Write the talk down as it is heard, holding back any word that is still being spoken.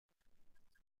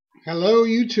Hello,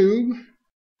 YouTube.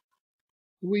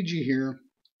 Luigi here.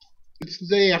 It's the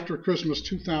day after Christmas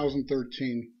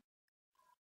 2013.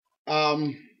 I'm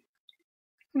going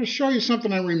to show you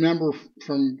something I remember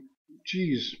from,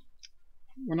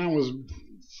 when I was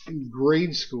in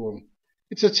grade school.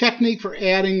 It's a technique for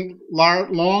adding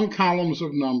long columns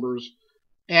of numbers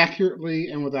accurately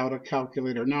and without a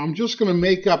calculator. Now, I'm just going to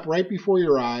make up right before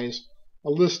your eyes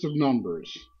a list of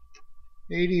numbers.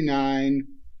 89,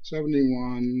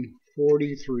 71,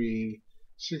 43,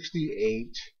 68,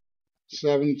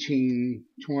 17,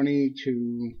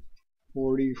 22,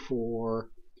 44.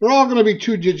 They're all going to be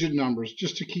two-digit numbers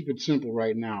just to keep it simple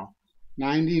right now.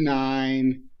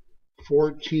 99,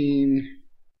 14,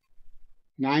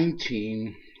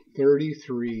 19,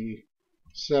 33,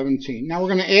 17. Now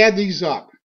we're going to add these up.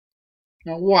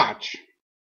 Now watch.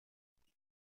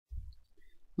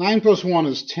 9 plus 1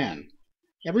 is 10.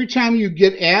 Every time you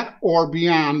get at or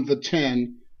beyond the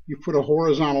 10, you put a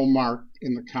horizontal mark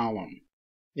in the column.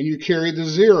 And you carry the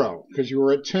 0 because you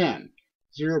were at 10.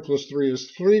 0 plus 3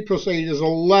 is 3 plus 8 is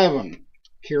 11.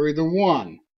 Carry the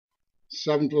 1.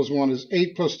 7 plus 1 is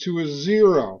 8 plus 2 is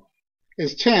 0.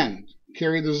 Is 10.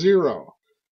 Carry the 0.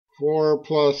 4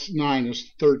 plus 9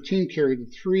 is 13. Carry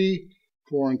the 3.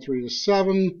 4 and 3 is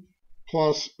 7.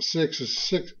 Plus 6 is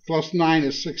 6. Plus 9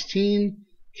 is 16.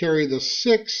 Carry the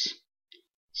 6.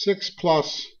 6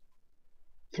 plus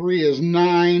 3 is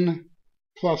 9,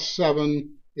 plus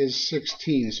 7 is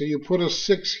 16. So you put a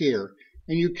 6 here,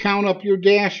 and you count up your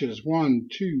dashes. 1,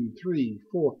 2, 3,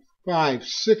 4, 5,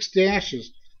 6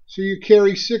 dashes. So you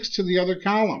carry 6 to the other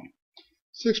column.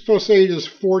 6 plus 8 is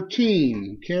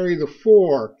 14. Carry the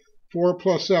 4. 4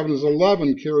 plus 7 is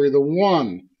 11. Carry the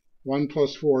 1. 1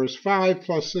 plus 4 is 5.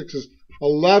 Plus 6 is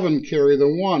 11. Carry the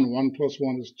 1. 1 plus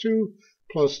 1 is 2.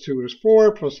 Plus 2 is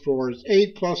 4, plus 4 is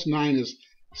 8, plus 9 is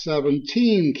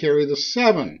 17. Carry the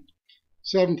 7.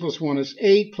 7 plus 1 is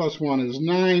 8, plus 1 is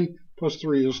 9, plus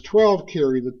 3 is 12.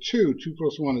 Carry the 2. 2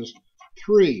 plus 1 is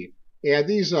 3. Add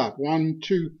these up. 1,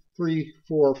 2, 3,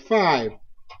 4, 5.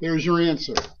 There's your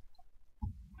answer.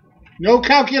 No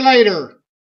calculator.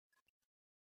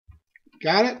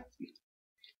 Got it?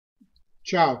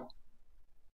 Ciao.